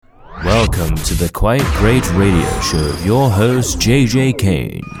Welcome to the Quite Great Radio Show of your host, JJ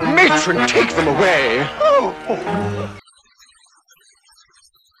Kane. Matron, take them away!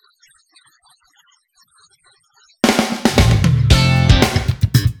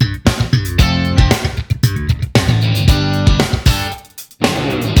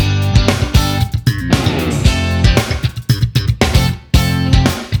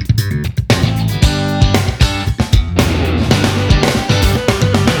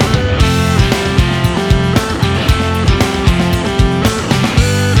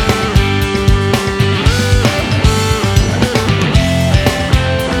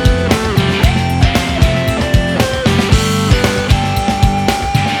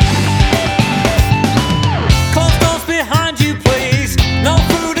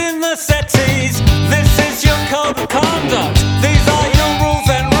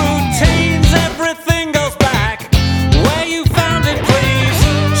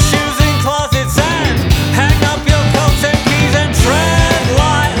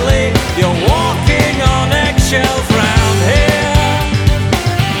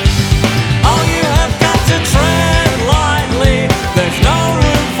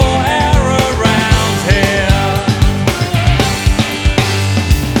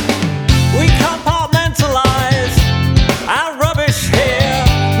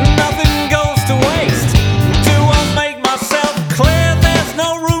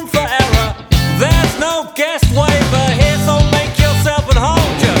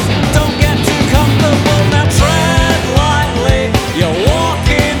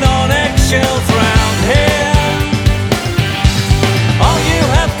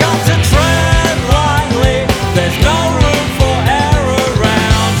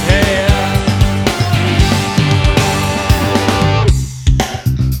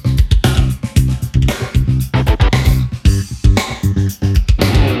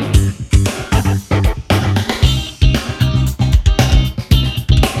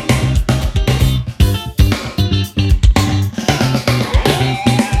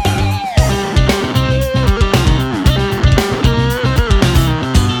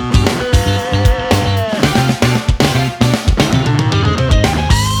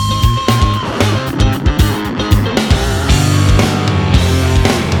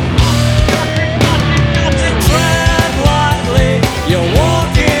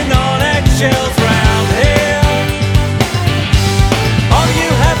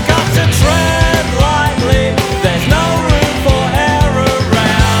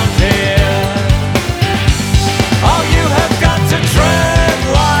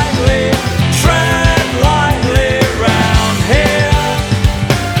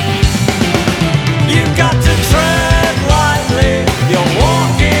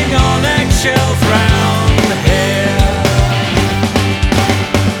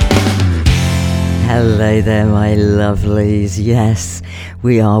 Yes,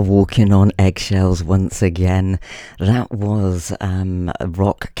 we are walking on eggshells once again. That was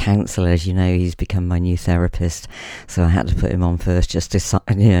rock Counsellor. As you know, he's become my new therapist, so I had to put him on first just to settle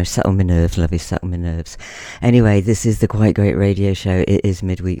my nerves. Love you, settle my nerves. Anyway, this is the Quite Great Radio Show. It is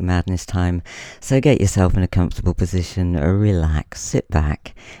midweek madness time, so get yourself in a comfortable position, relax, sit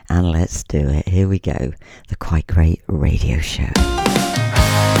back, and let's do it. Here we go, the Quite Great Radio Show.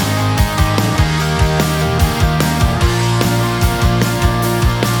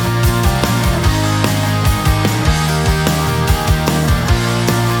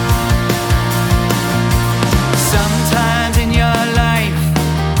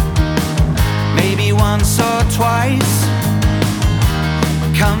 Once or twice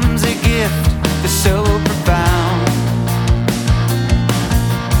comes a gift that's so profound.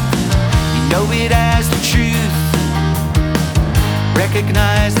 You know it as the truth,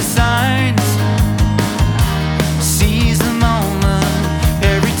 recognize the signs, seize the moment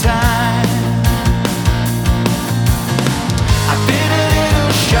every time. I've been a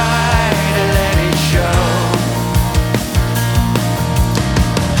little shy to let it show.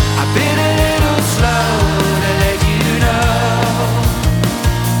 I've been a little slow to let you know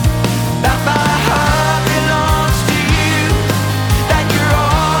that my heart belongs to you, that you're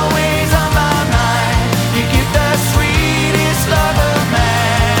always on my mind. You give the sweetest love a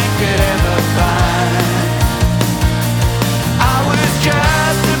man could ever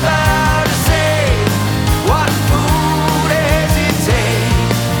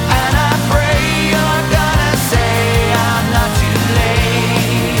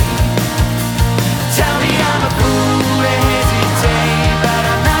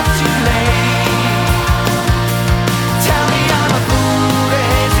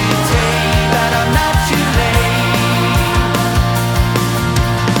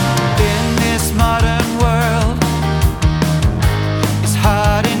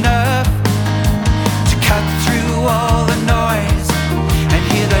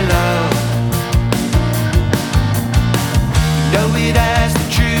as the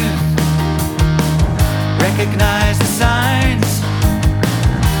truth. Recognize the signs,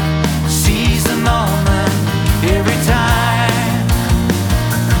 seize the moment every time.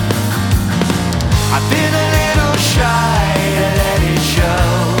 I've been a little shy to let it show.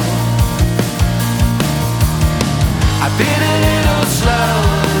 I've been a little slow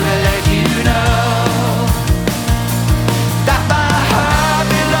to let you know that my heart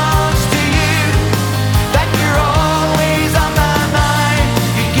belongs to you, that you're always on my mind.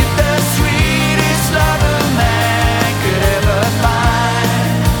 You give the sweetest love a man could ever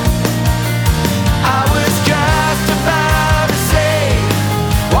find. I was just about to say,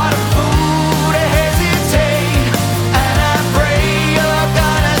 what a fool to hesitate, and I pray you're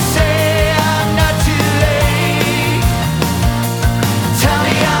gonna say I'm not too late. Tell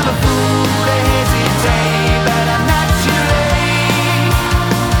me I'm a fool to hesitate, but I'm not too late.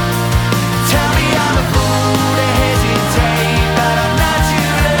 Tell me I'm a fool to hesitate, but I'm not too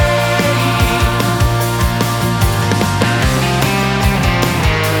late.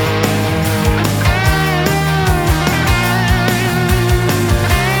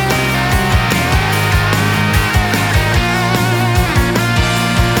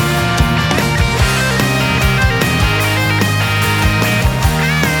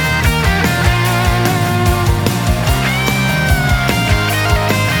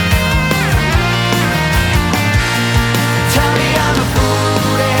 Tell me I'm a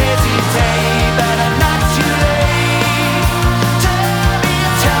fool to hesitate, but I'm not too late.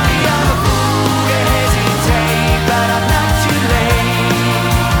 Tell me I'm a fool to hesitate, but I'm not too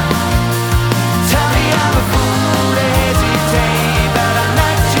late. Tell me I'm a fool to hesitate, but I'm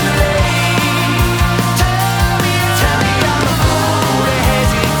not too late. Tell me I'm a fool to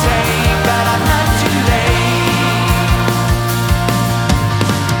hesitate, but I'm not too late.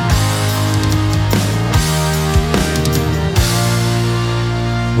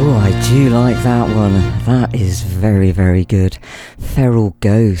 Oh, I do like that one. That is very, very good. Feral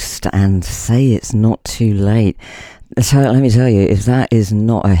Ghost and Say It's Not Too Late. So let me tell you, if that is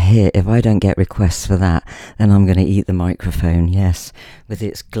not a hit, if I don't get requests for that, then I'm going to eat the microphone, yes, with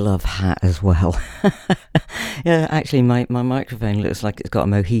its glove hat as well. Yeah, actually, my microphone looks like it's got a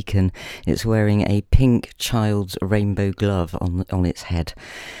Mohican. It's wearing a pink child's rainbow glove on its head.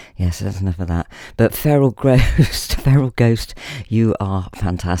 Yes, that's enough of that. But Feral Ghost, you are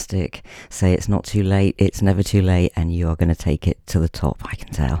fantastic. Say It's Not Too Late, it's never too late, and you are going to take it to the top, I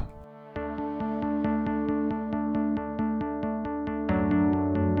can tell.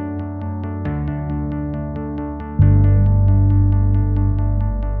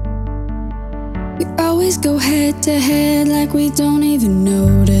 We always go head to head like we don't even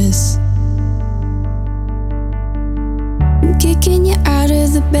notice. I'm kicking you out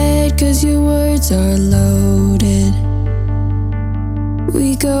of the bed 'cause your words are loaded.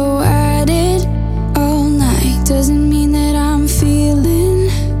 We go at it all night, doesn't mean that I'm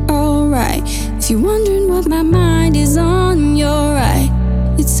feeling alright. If you're wondering what my mind is on, you're right,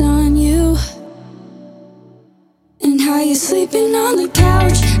 it's on you. And how you're sleeping on the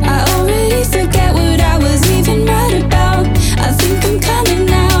couch, I already forget what I was even right about. I think I'm coming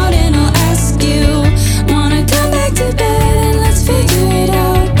out and I'll ask you, wanna come back to bed and let's figure it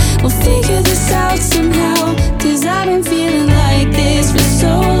out. We'll figure this out somehow, 'cause I've been feeling like this for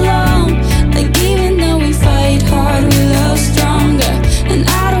so long. Like even though we fight hard, we love stronger. And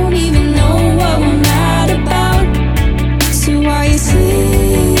I don't even know what we're mad about. So why you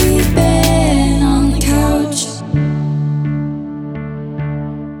sleeping on the couch?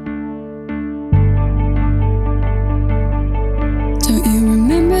 Don't you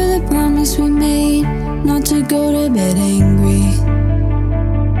remember the promise we made, not to go to bed angry?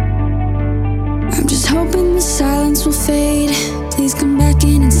 I'm just hoping the silence will fade. Please come back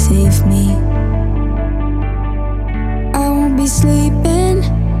in and save me. I won't be sleeping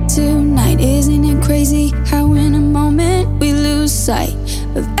tonight. Isn't it crazy how in a moment we lose sight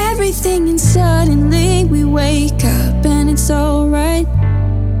of everything and suddenly we wake up and it's alright?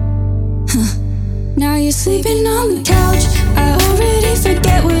 Now you're sleeping on the couch, I already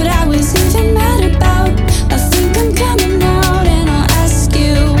forget what I was even mad about. I think I'm coming out and I'll ask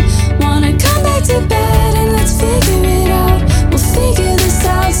you, wanna come back to bed and let's figure it out. We'll figure this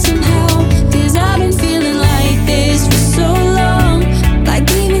out somehow, 'cause I've been feeling like this for so long. Like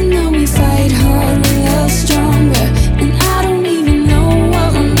even though we fight hard, we love stronger. And I don't even know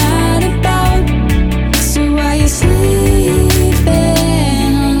what we're mad about. So why you sleeping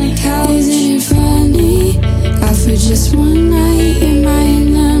on the couch? Isn't it funny? God, for just one night you're my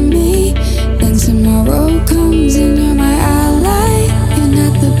enemy, then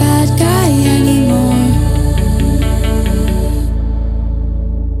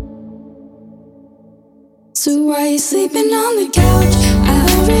So why you sleeping on the couch? I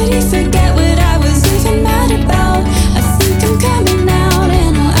already forget what I was even mad about. I think I'm coming out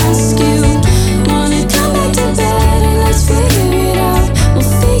and I'll ask you, wanna come back to bed and let's figure it out. We'll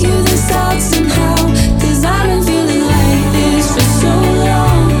figure this out somehow, cause I've been feeling like this for so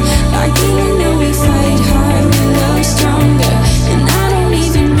long. Like even though we fight hard, we love stronger, and I don't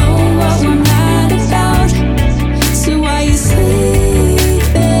even know what we're mad about. So why you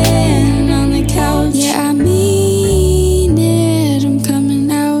sleeping on the couch? Yeah, I mean it, I'm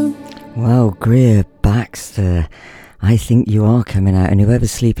coming out. Well, Greer, Baxter, I think you are coming out, and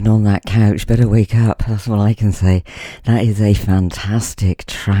whoever's sleeping on that couch better wake up. That's all I can say. That is a fantastic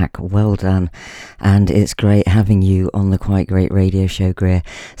track. Well done. And it's great having you on the Quite Great radio show, Greer.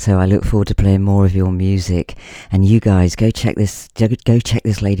 So I look forward to playing more of your music. And you guys, go check this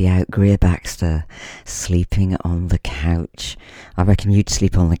lady out, Greer Baxter, sleeping on the couch. I reckon you'd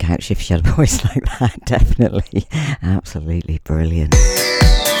sleep on the couch if she had a voice like that. Definitely. Absolutely brilliant.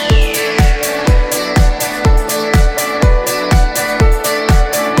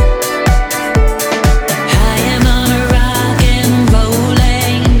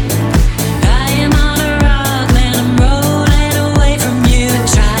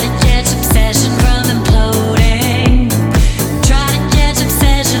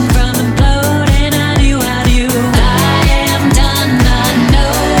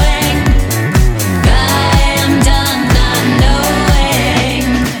 I am done not knowing.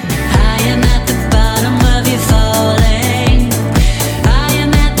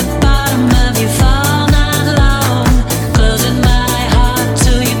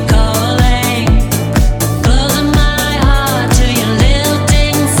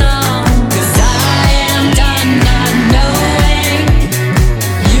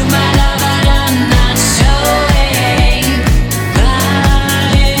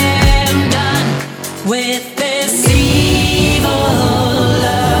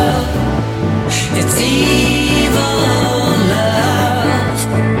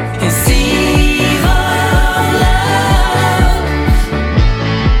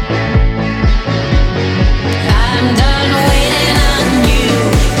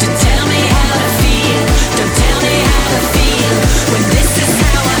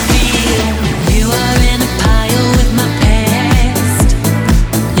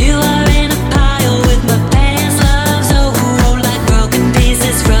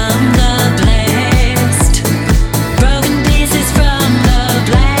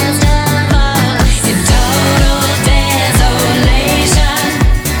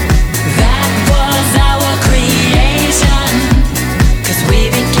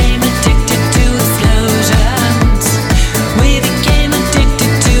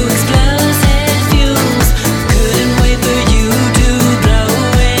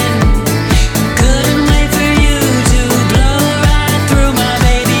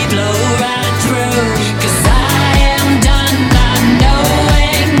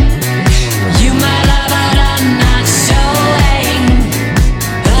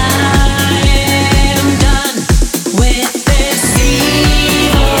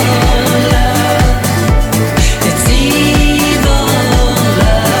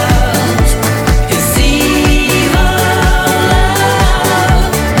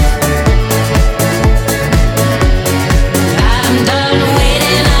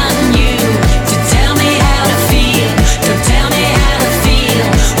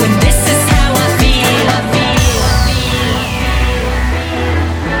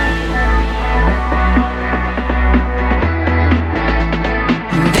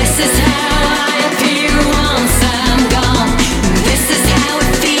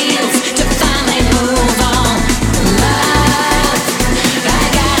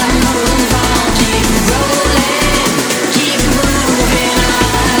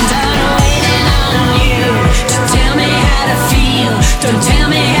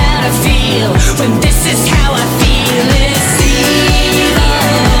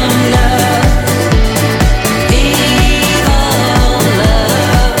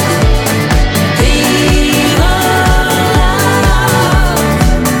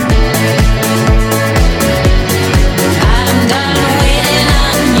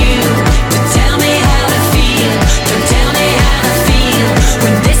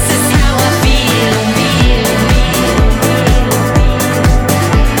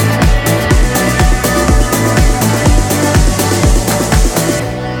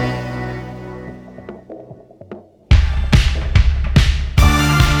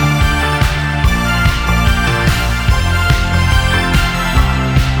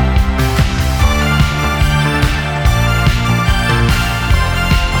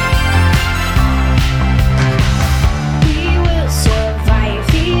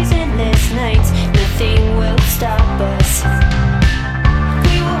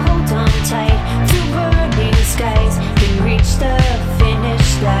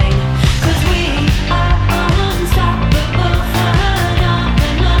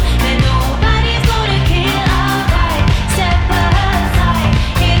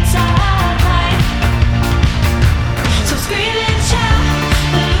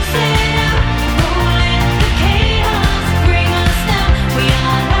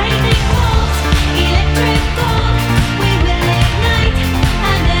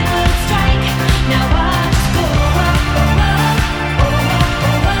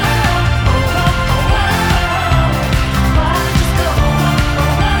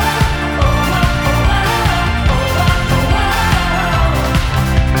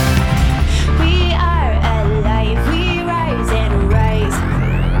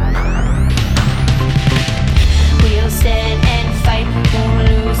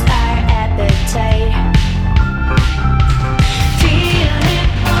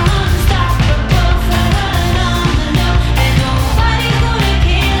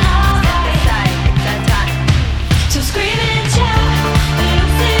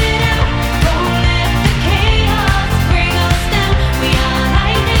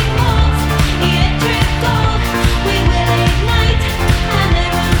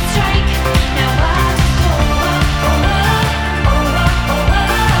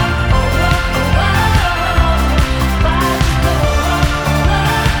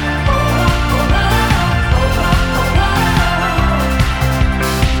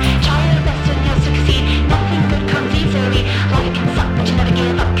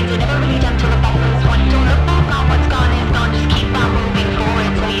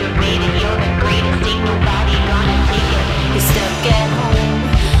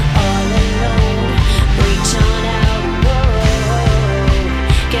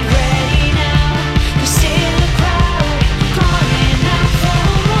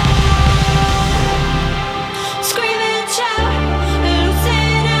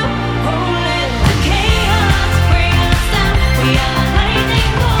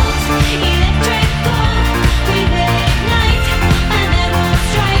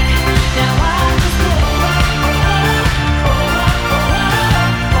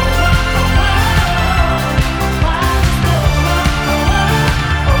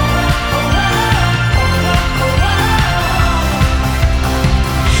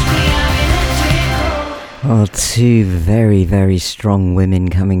 two very, very strong women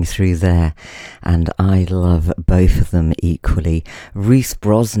coming through there, and I love both of them equally. Ruth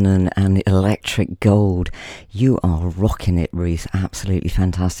Brosnan and Electric Gold. You are rocking it, Ruth. Absolutely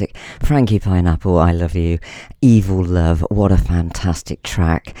fantastic. Frankie Pineapple, I Love You. Evil Love, what a fantastic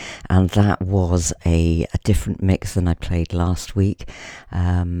track. And that was a different mix than I played last week.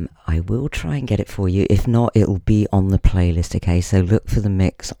 I will try and get it for you. If not, it'll be on the playlist, okay? So look for the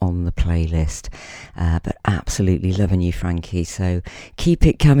mix on the playlist. But absolutely loving you, Frankie. So keep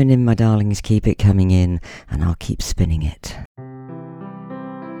it coming in, my darlings. Keep it coming in, and I'll keep spinning it.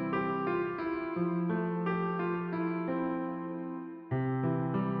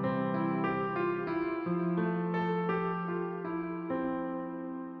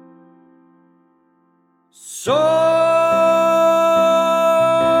 So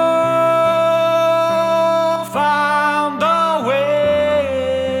found a way,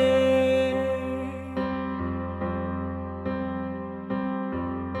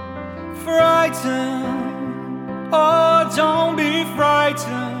 frightened, oh don't be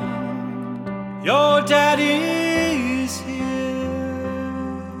frightened, your daddy's here.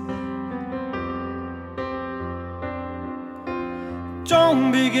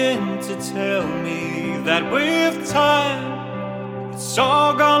 Don't begin to tell me that with time it's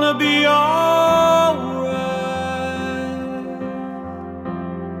all gonna be alright.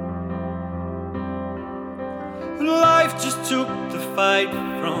 Life just took the fight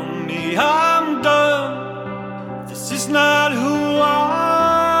from me. I'm done. This is not who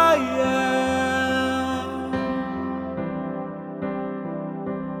I am.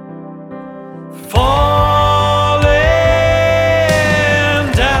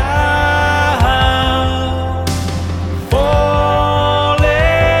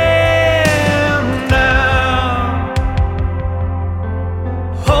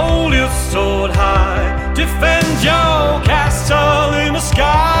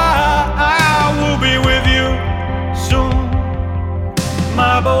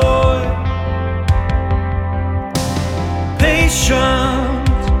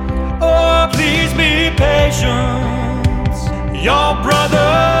 Oh, please be patient. Your brother's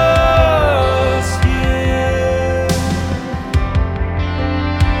here.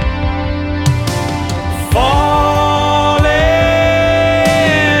 Falling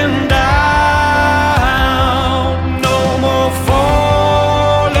down, no more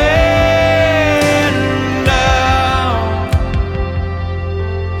falling down.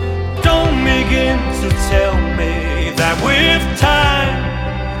 Don't begin to tell me that with time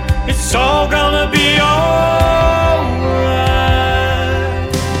it's all gonna be alright.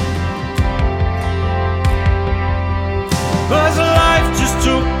 'Cause life just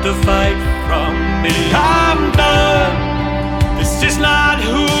took the fight from me. I'm done. This is not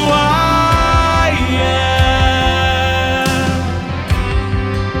who I am.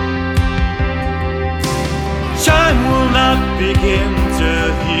 Time will not begin to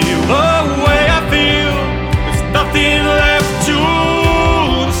heal the way I feel. There's nothing left to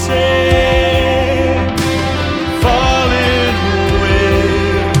say. Falling away.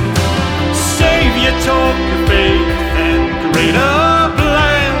 Save your talk of faith and greater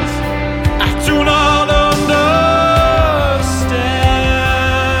plans. I do not understand.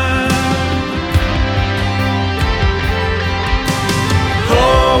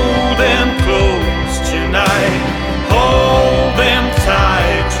 Hold them close tonight. Hold them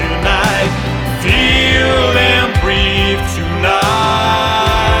tight tonight. Feel them breathe tonight.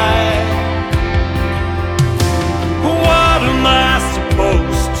 What am I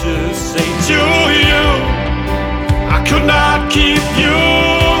supposed to say to you? I could not keep you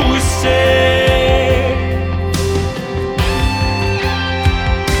safe.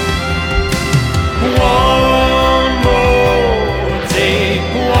 One more day,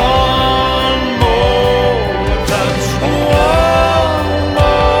 one more touch, one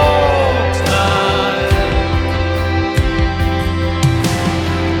more time.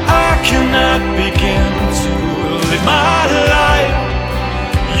 I cannot begin to live my life.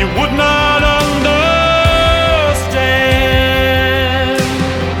 You would not understand.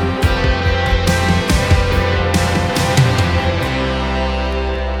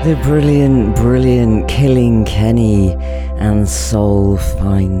 The brilliant, brilliant Killing Kenny and Soul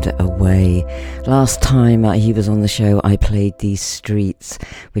Find a Way. Last time he was on the show, I played These Streets,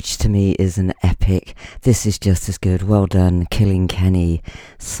 which to me is an epic. This is just as good. Well done, Killing Kenny,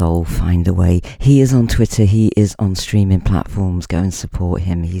 Soul Find a Way. He is on Twitter, he is on streaming platforms. Go and support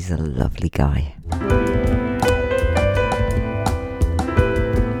him. He's a lovely guy.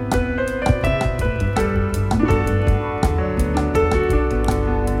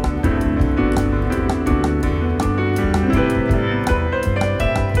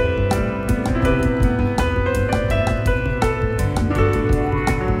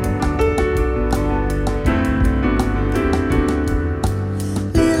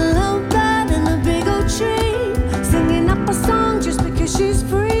 she's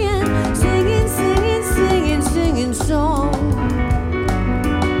free and singing, singing, singing, singing song.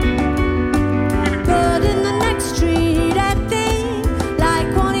 But in the next street I think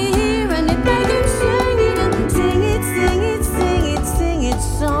like wanna hear and it make him sing it and sing it, sing it, sing it, sing it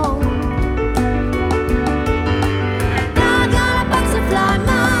song. Now I got a butterfly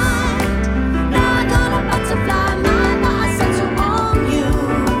mind. Now I got a butterfly mind, but I settle on you.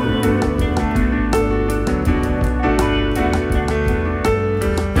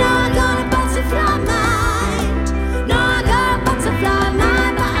 Now I got a butterfly mind. Now I got a butterfly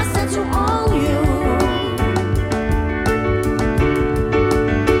mind, but I settle on you.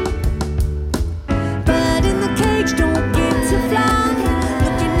 Bird in the cage don't get to fly.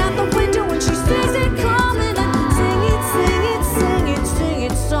 Looking out the window when she sees it coming and sing it, sing it, sing it, sing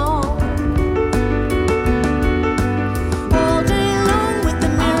it song. All day long with the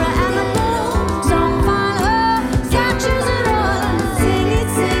mirror and the ball, song find her, catches it all and sing it,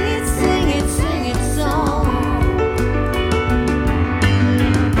 sing it, sing it, sing it song.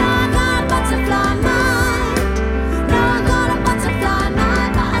 Now I got a butterfly mind. Now I got a butterfly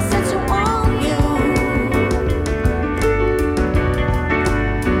mind, but I settle on you.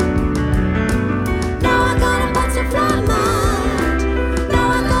 Now I got a butterfly mind. Now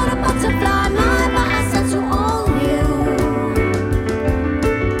I got a butterfly mind, but I settle on you.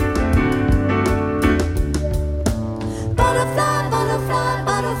 Butterfly, butterfly,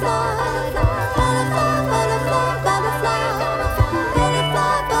 butterfly, butterfly, butterfly, butterfly,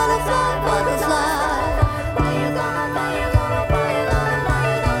 butterfly, butterfly, butterfly. Where you gonna, where you gonna, where you gonna, where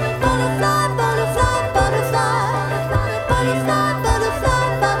you gonna? Butterfly, butterfly, butterfly, butterfly, butterfly,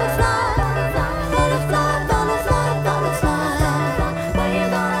 butterfly, butterfly, butterfly, butterfly. Where you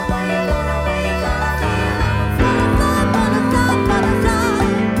gonna, where you gonna, where you gonna? Butterfly, butterfly, butterfly,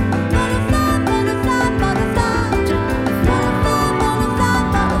 butterfly, butterfly,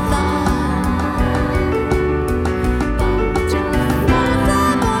 butterfly,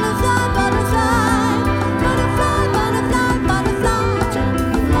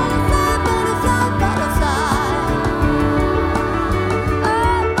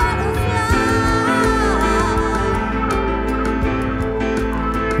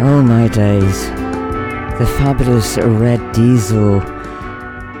 Oh my days. The fabulous Red Diesel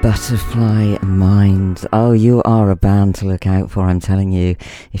Butterfly Mind. Oh, you are a band to look out for, I'm telling you.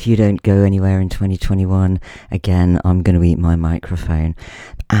 If you don't go anywhere in 2021, again, I'm going to eat my microphone.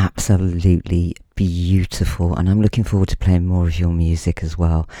 Absolutely beautiful, and I'm looking forward to playing more of your music as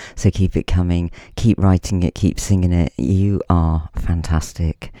well. So keep it coming, keep writing it, keep singing it. You are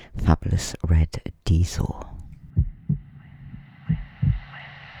fantastic. Fabulous Red Diesel.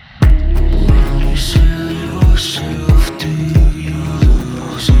 Yourself, do you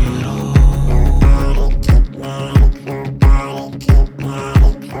lose it all?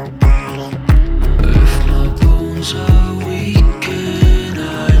 If my bones are weak and I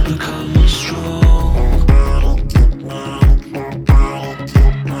become strong,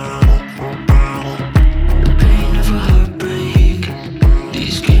 the pain of a heartbreak,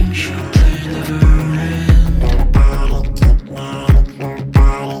 these games you play never end.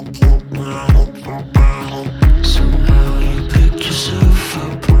 Somehow you play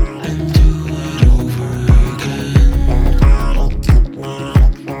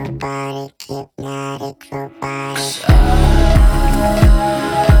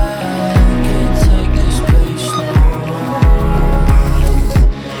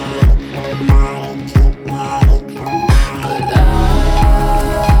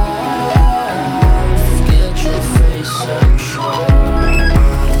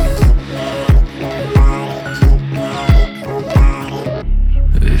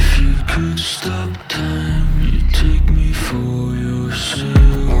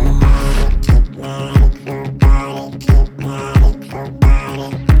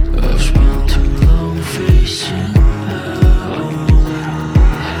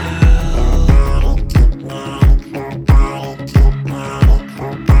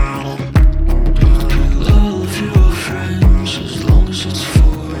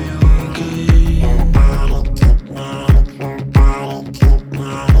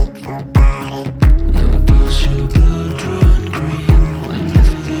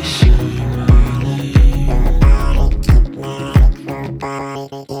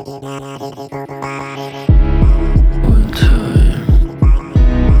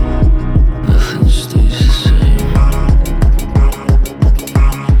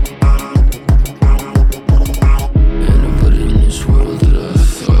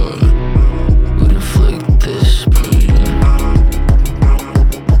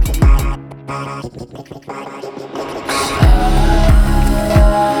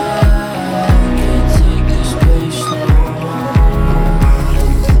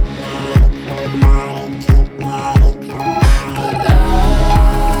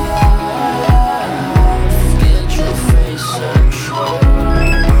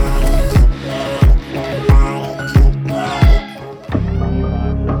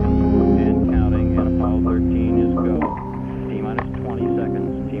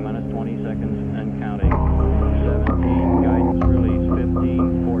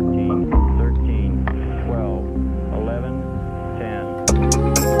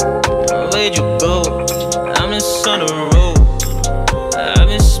this on the road. I've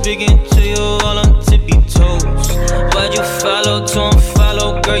been speaking to you all on tippy toes. Why'd you follow to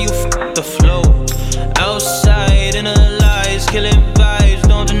unfollow? Girl, you f***ed the flow. Outside in the lies, killing vibes,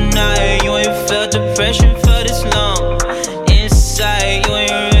 don't deny it. You ain't felt depression for this long. Inside, you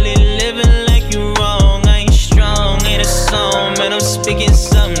ain't really living like you wrong. I ain't strong, ain't a song, man, I'm speaking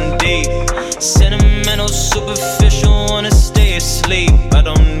something deep. Sentimental, superficial, wanna stay asleep. I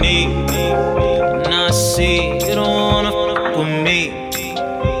don't need, now I see, you don't wanna f*** with me.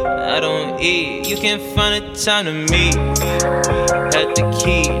 I don't eat, you can't find the time to meet. At the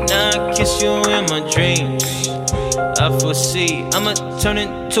key, now I kiss you in my dreams. I foresee, I'ma turn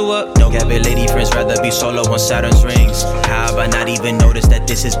into a Don't get big lady friends, rather be solo on Saturn's rings. How have I not even noticed that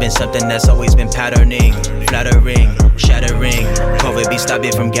this has been something that's always been patterning? Flattering, shattering, COVID be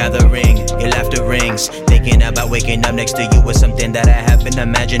stopping from gathering. Your laughter rings, thinking about waking up next to you was something that I have been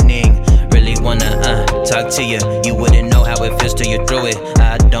imagining. Really wanna talk to you, you wouldn't know how it feels till you're through it.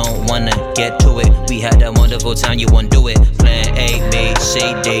 I don't wanna get to it, we had a wonderful time, you won't do it. Plan A, B,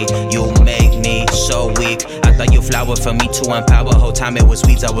 C, D, you make me so weak. I thought you flower for me to empower, whole time it was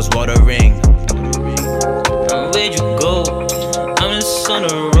weeds I was watering. Where'd you go? I'm just on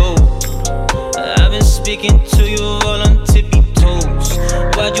the road. I've been speaking to you all on tippy toes.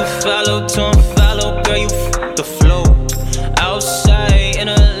 Why'd you follow to unfollow? Girl, you f***ed the flow. Outside in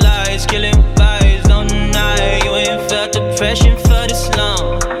the lies, killing vibes, don't deny it. You ain't felt depression for this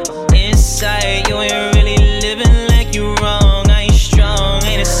long. Inside, you ain't really living like you wrong. I ain't strong,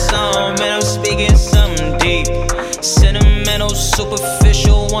 ain't a song, man, I'm speaking something deep. Sentimental,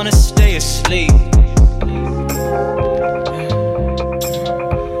 superficial, wanna stay asleep.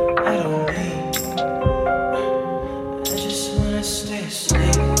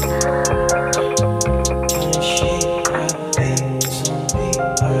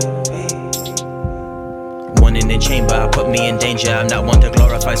 Chamber, put me in danger. I'm not one to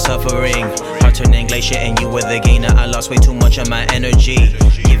glorify suffering. Heart turning glacier and you were the gainer. I lost way too much of my energy.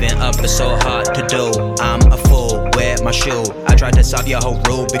 Giving up is so hard to do. I'm a fool, wear my shoe. I tried to solve your whole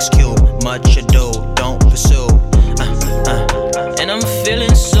Rubik's Cube. Much ado, don't pursue. And I'm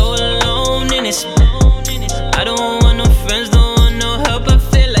feeling so alone in this. I don't want no friends, don't want no help. I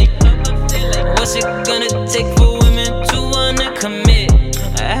feel like what's it gonna take for women to wanna commit?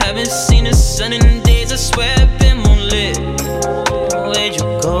 I haven't seen the sun in days, I swear I've been moonlit. Where'd you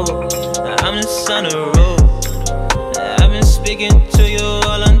go? I'm just on the road. I've been speaking to you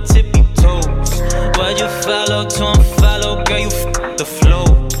all on tippy toes. Why'd you follow to unfollow? Girl, you f***ed the flow.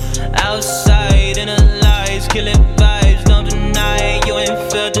 Outside in the lies, killing vibes, don't deny it. You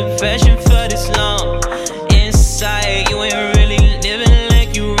ain't felt depression for this long. Inside, you ain't really living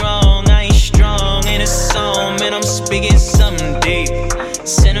like you wrong. I ain't strong, ain't a song, man, I'm speaking something deep.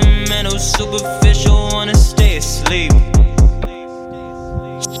 Sentimental, superficial, wanna stay asleep.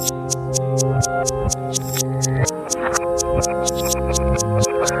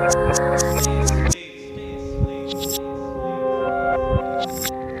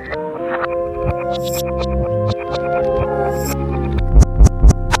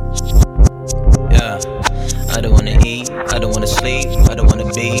 Yeah, I don't wanna eat, I don't wanna sleep, I don't wanna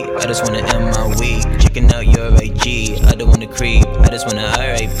be, I just wanna end my week. Checking out your IG, I don't wanna creep, I just wanna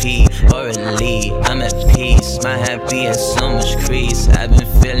RIP or elite. I'm at peace, my happy has so much crease. I've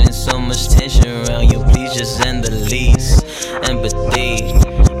been feeling so much tension around you, please just end the lease. Empathy,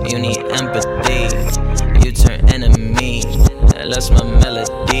 you need empathy. You turn enemy, I lost my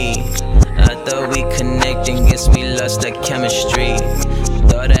melody. I thought we connected, guess we lost that chemistry.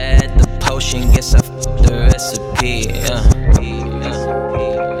 Thought I had the potion, guess I f***ed the recipe.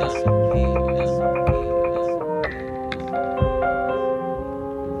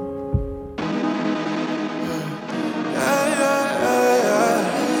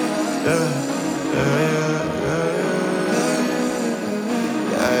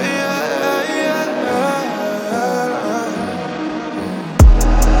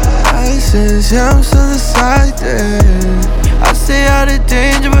 Since I'm still decided, I stay out of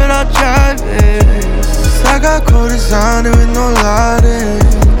danger without driving. It's like I co-designed it with no lighting.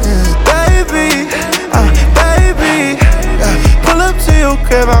 Baby, baby, pull up to your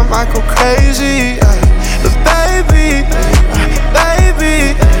crib, I might go crazy. But baby,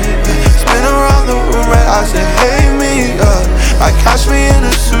 baby, spin around the room, red eyes that hate me. Like catch me in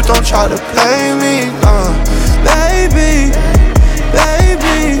a suit, don't try to play me. Baby,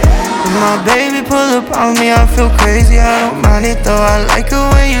 baby. My baby pull up on me, I feel crazy, I don't mind it though. I like the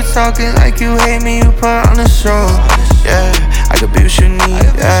way you talking, like you hate me, you put on the show. Yeah, I could be what you need,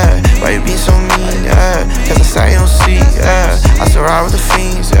 yeah. Why you be so mean, yeah? Cause I say you don't see, yeah. I still ride with the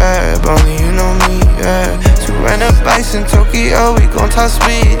fiends, yeah. But only you know me, yeah. Too Rent a bikes in Tokyo, we gon' top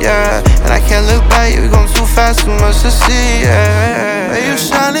speed, yeah. And I can't look back, we gon' too fast, too much to see, yeah. Where you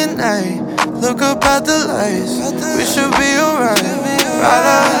shining night, look up at the lights. We should be alright, right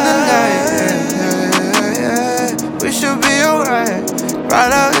out in the night, yeah. We should be alright,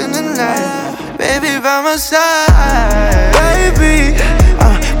 right out in the night. Baby by my side, baby,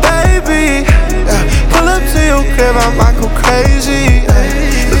 baby, yeah. Pull up to your crib, I might go crazy,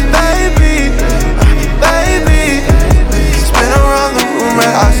 baby, baby. Spin around the room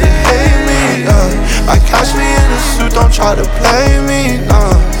and I say, hey me, like catch me in a suit, don't try to play me,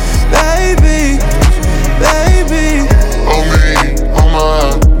 baby, baby. Oh me, oh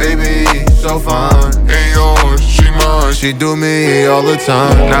my, baby, so fine. Ain't yours, she mine. She do me all the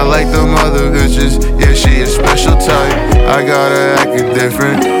time, not like the mother bitches. Yeah, she a special type. I gotta acting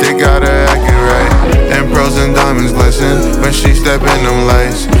different, they gotta acting right. And pearls and diamonds glisten when she step in them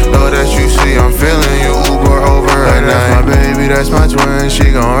lights. Know that you see I'm feeling you, Uber over at night. That's my baby, that's my twin,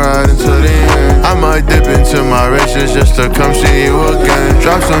 she gon' ride until the end. I might dip into my races just to come see you again.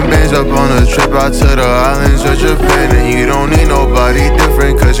 Drop some bands up on a trip out to the islands of Japan. And you don't need nobody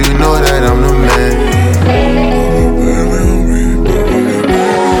different, cause you know that I'm the man.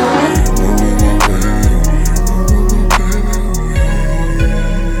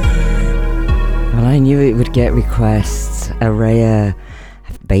 I knew it would get requests. ARAYA-Baby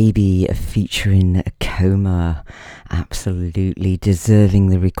featuring KOMA, absolutely deserving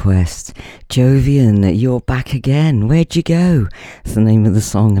the request. Jovian, you're back again. Where'd you go? It's the name of the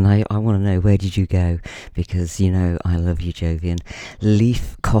song, and I want to know, where did you go? Because, you know, I love you, Jovian.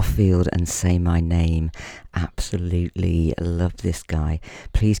 Leif, Coffield, and Say My Name. Absolutely love this guy.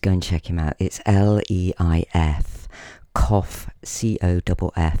 Please go and check him out. It's Leif. Coffield.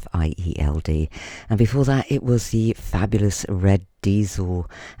 And before that it was the fabulous Red Diesel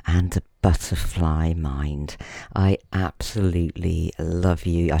and Butterfly Mind. I absolutely love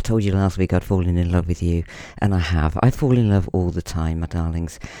you. I told you last week I'd fallen in love with you, and I have. I fall in love all the time, my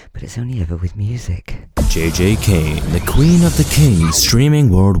darlings, but it's only ever with music. JJ Kane, the Queen of the Kings, streaming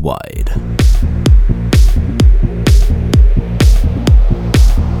worldwide.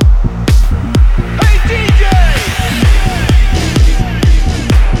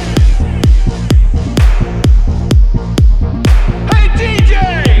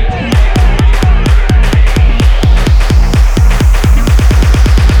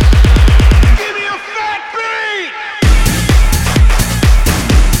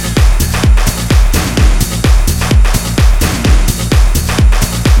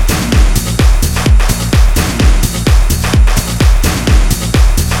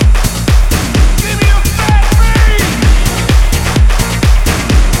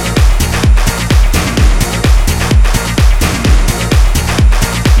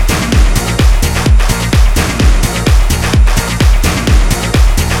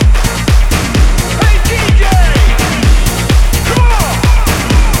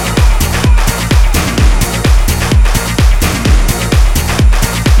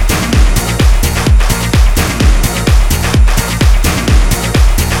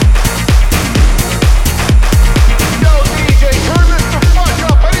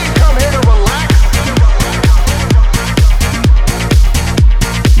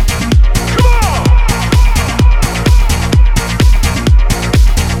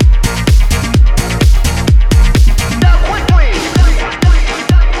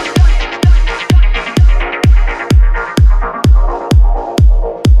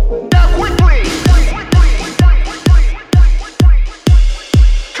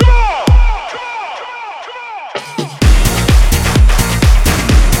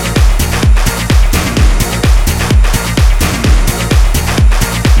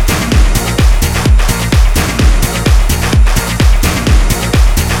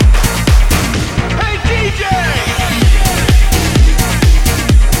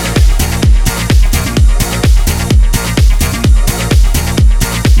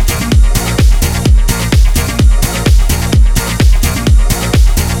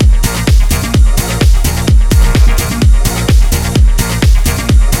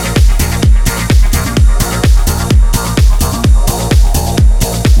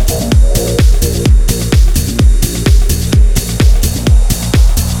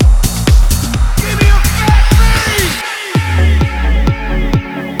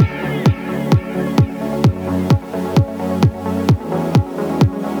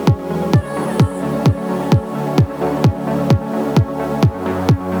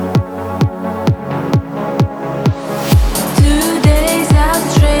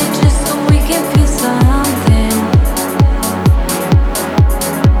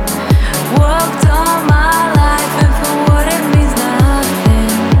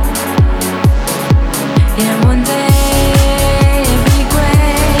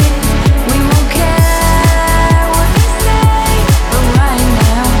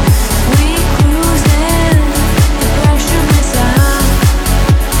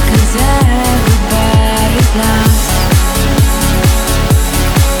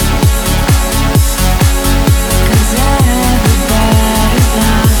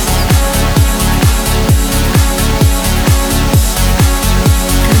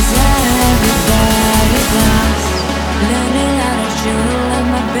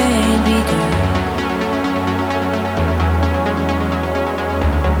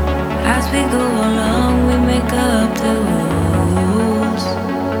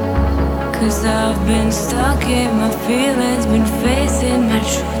 been stuck in my feelings, been facing my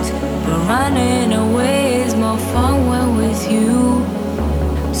truth, but running away is more fun when with you.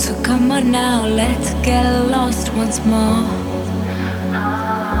 So come on now, let's get lost once more.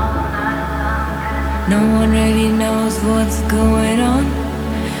 No one really knows what's going on,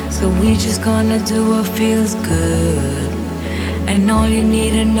 so we just gonna do what feels good. And all you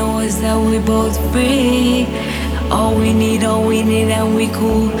need to know is that we both free. All we need, and we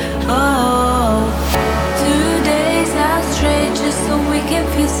cool. Oh, 2 days out straight just so we can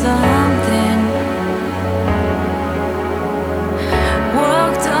feel something.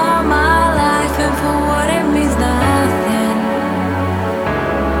 Worked all my life and for what it means nothing.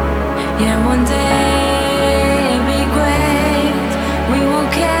 Yeah, one day it'll be great. We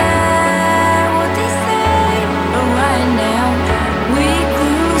won't care what they say, but right now we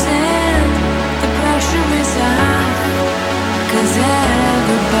cruising. The pressure is off, 'cause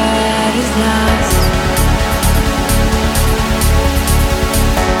everybody's lost.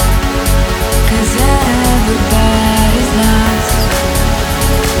 'Cause everybody's lost.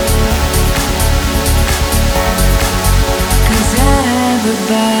 'Cause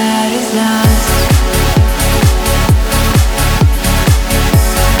everybody's lost.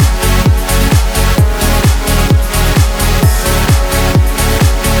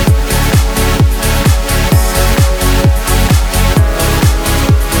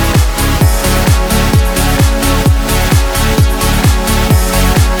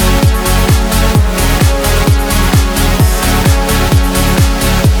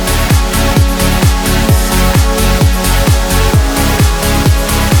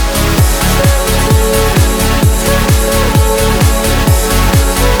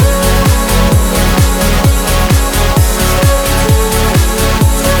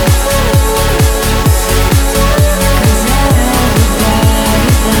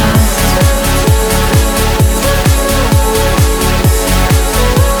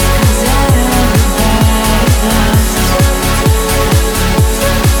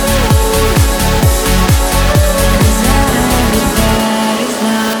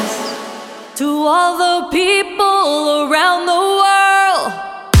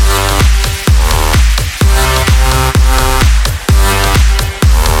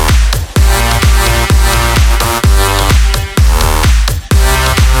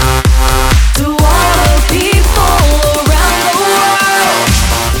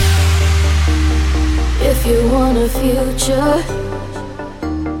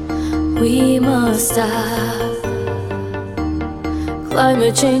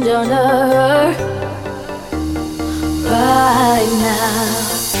 Climate change on Earth right now.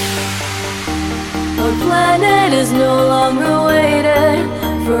 Our planet is no longer waiting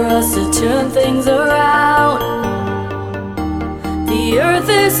for us to turn things around. The Earth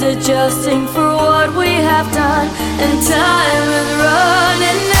is adjusting for what we have done, and time is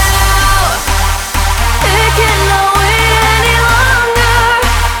running out. It cannot wait any longer.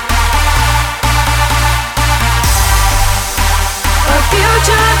 Our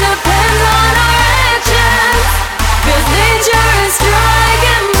future depends on our actions, 'cause nature is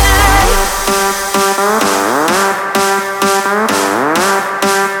striking back.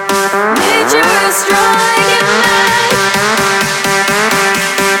 Nature is striking back.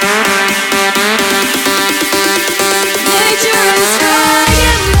 Nature is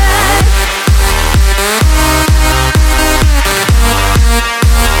striking back.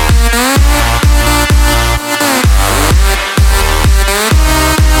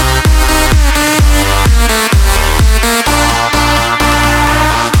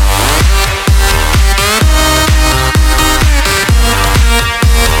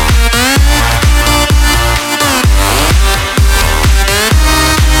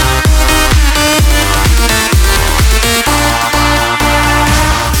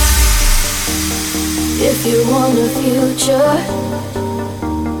 If you want a future,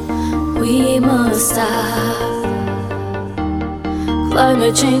 we must stop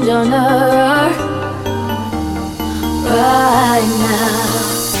climate change on Earth right now.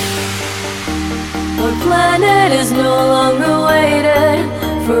 Our planet is no longer waiting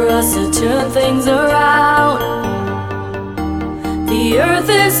for us to turn things around. The Earth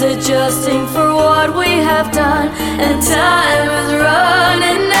is adjusting for what we have done, and time is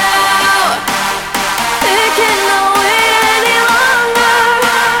running out. It cannot wait any longer.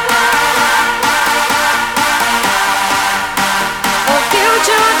 Our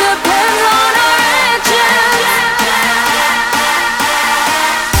future depends on our actions.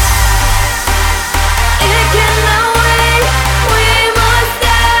 It cannot wait, we must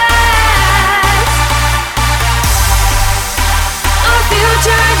act. Our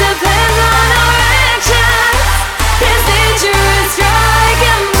future depends on our actions.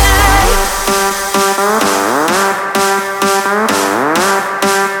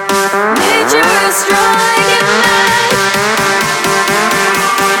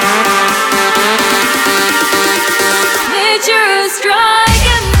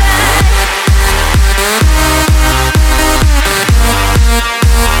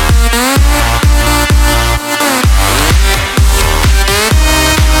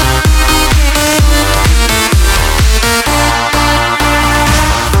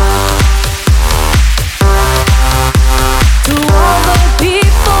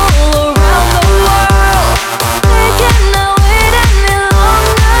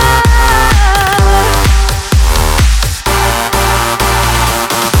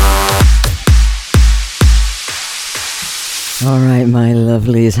 All right, my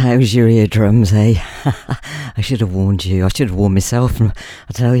lovelies, how's your eardrums, eh? I should have warned you. I should have warned myself. I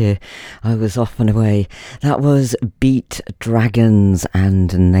tell you, I was off and away. That was Beat, Dragons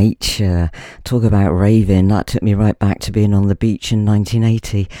and Nature. Talk about raving. That took me right back to being on the beach in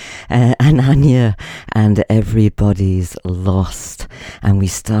 1980. Ananya and Everybody's Lost. And we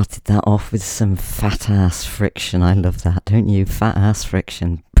started that off with some fat ass friction. I love that, don't you? Fat ass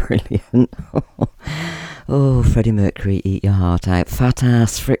friction. Brilliant. Oh, Freddie Mercury, eat your heart out. Fat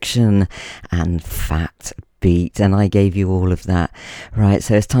ass friction and fat beat. And I gave you all of that. Right,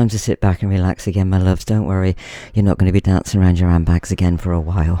 so it's time to sit back and relax again, my loves. Don't worry, you're not going to be dancing around your handbags again for a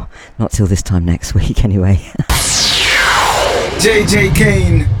while. Not till this time next week, anyway. JJ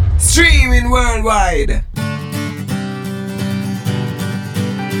Kane, streaming worldwide.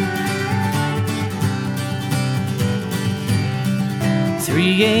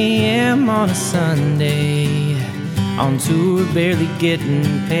 3 a.m. on a Sunday, on tour barely getting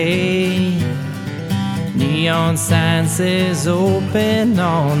paid. Neon sign says open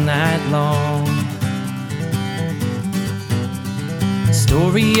all night long.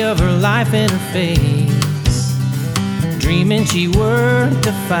 Story of her life and her face, dreaming she worked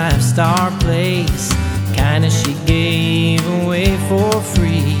a 5-star place, kinda she gave away for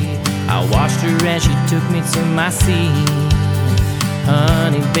free. I watched her as she took me to my seat.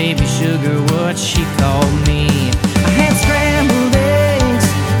 Honey, baby, sugar, what she called me. I had scrambled eggs,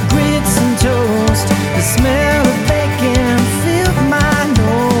 grits and toast. The smell of bacon filled my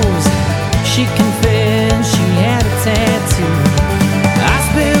nose. She confessed she had a tattoo. I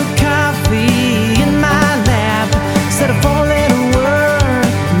spilled coffee in my lap, said a 4-letter word,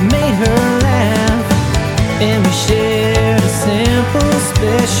 made her laugh, and we shared a simple,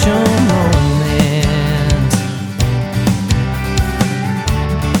 special moment.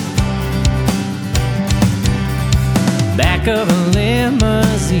 Back of a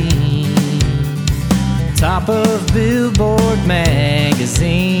limousine, top of Billboard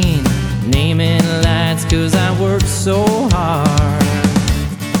magazine, naming lights 'cause I worked so hard.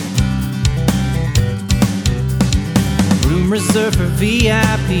 Room reserved for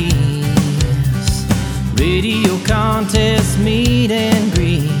VIPs, radio contest, meet and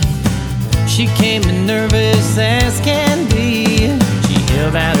greet. She came in nervous as can be. She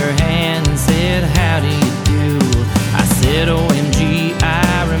held out her hand and said, how do you do? I said, OMG,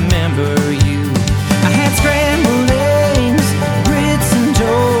 I remember you. I had scrambled eggs, grits and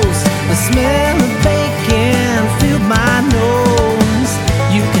toast. The smell of bacon filled my nose.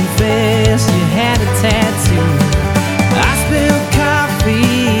 You confessed you had a tattoo. I spilled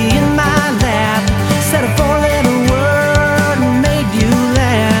coffee in my lap, said a 4-letter word and made you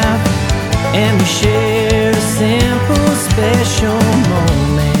laugh, and we shared a simple, special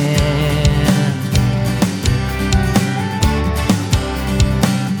moment.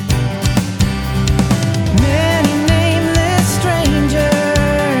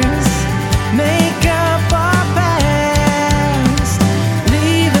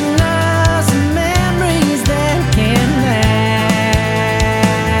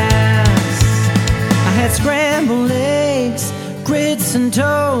 And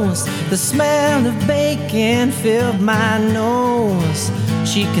toast, the smell of bacon filled my nose.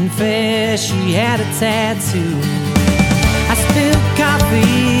 She confessed she had a tattoo. I spilled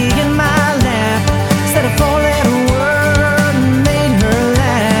coffee in my lap, said a 4-letter word and made her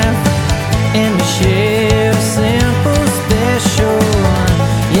laugh, and we shared a simple, special one.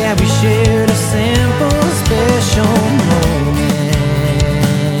 Yeah, we shared a simple, special moment.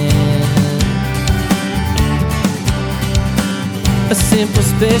 A simple,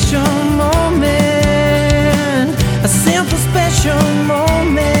 special moment. A simple, special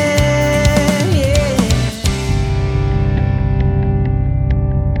moment, yeah.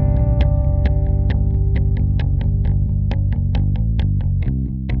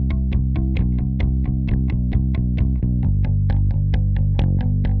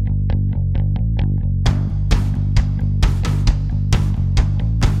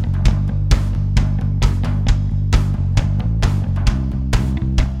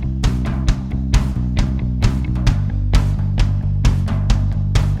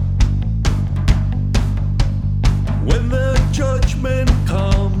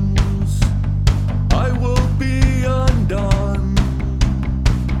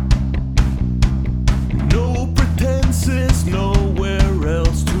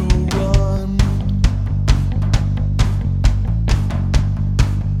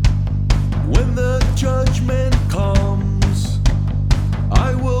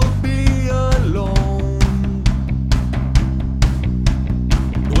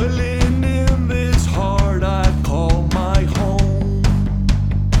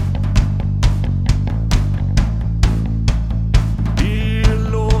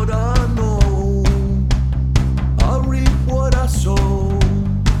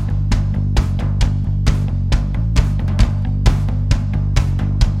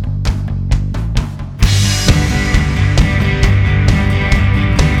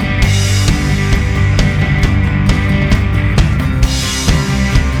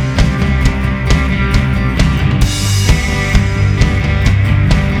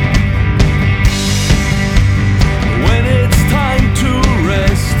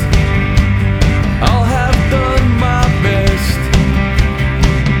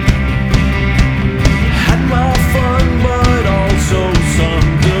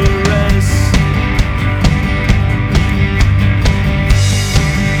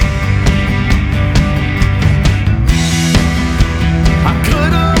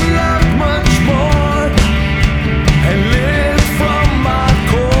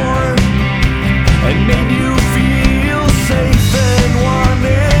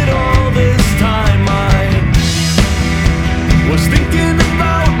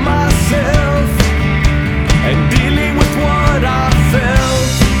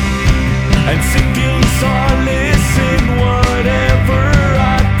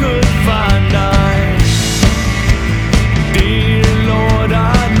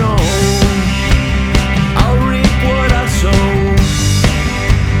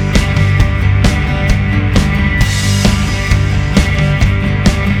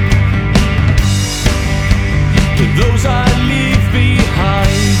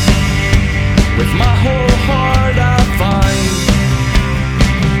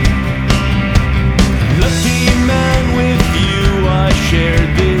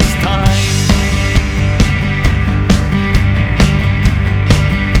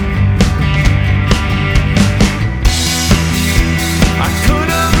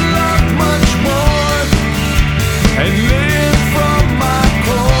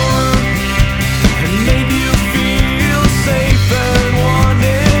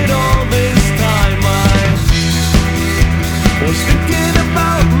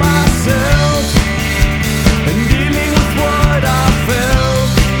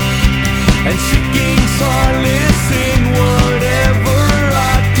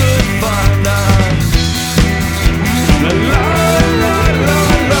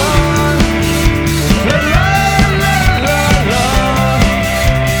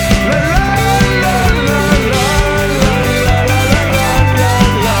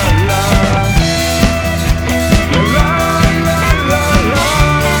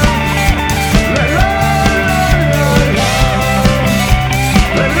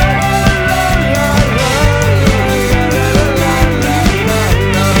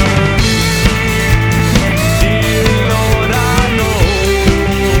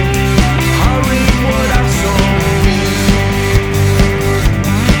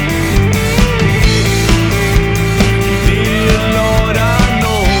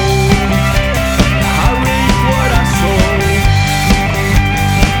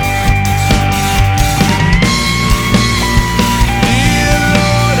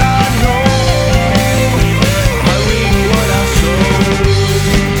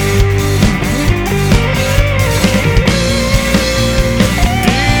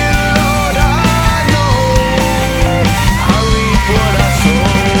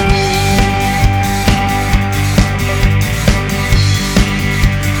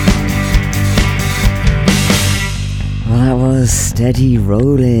 steady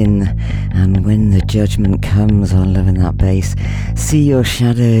rolling, and when the judgment comes, I'm loving that bass. See your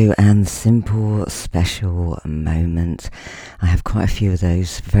shadow and simple special moment. I have quite a few of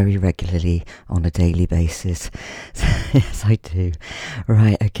those very regularly on a daily basis. Yes, I do.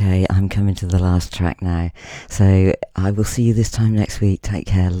 Right, okay, I'm coming to the last track now. So I will see you this time next week. Take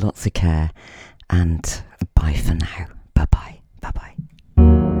care, lots of care, and bye for now. Bye-bye. Bye-bye.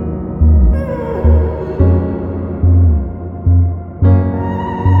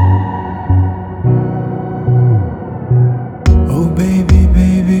 Oh baby,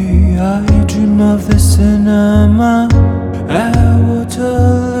 baby, I dream of the cinema at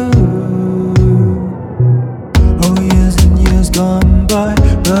Waterloo. Oh years and years gone by,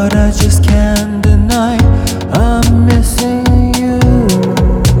 but I just can't deny I'm missing you.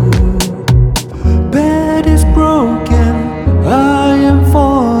 Bed is broken, I am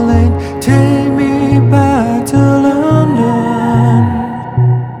falling, take me back to London.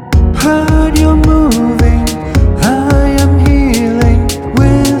 Heard you're moving, I am healing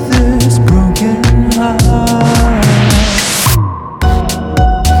with this broken heart.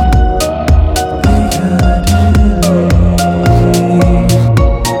 Piccadilly.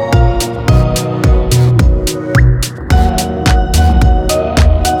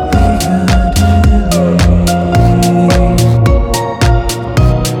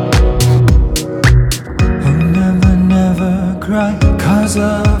 Oh never, never cry, cars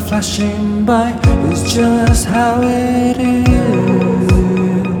are flashing by, it's just how it is.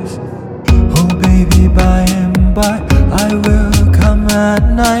 Oh baby, by and by, I will come at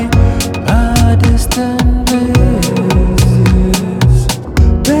night, a distant bliss.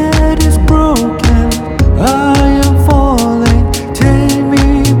 Bed is broken, I am falling, take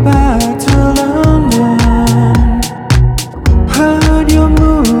me back to London. Heard you're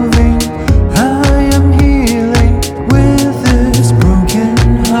moving, I am healing with this broken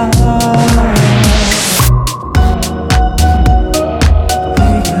heart.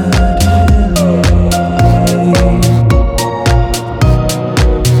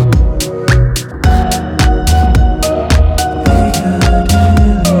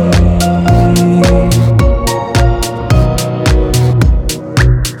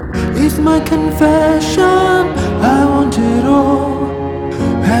 It's my confession, I want it all.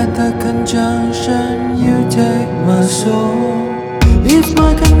 At the conjunction, you take my soul. It's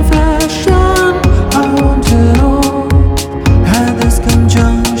my confession,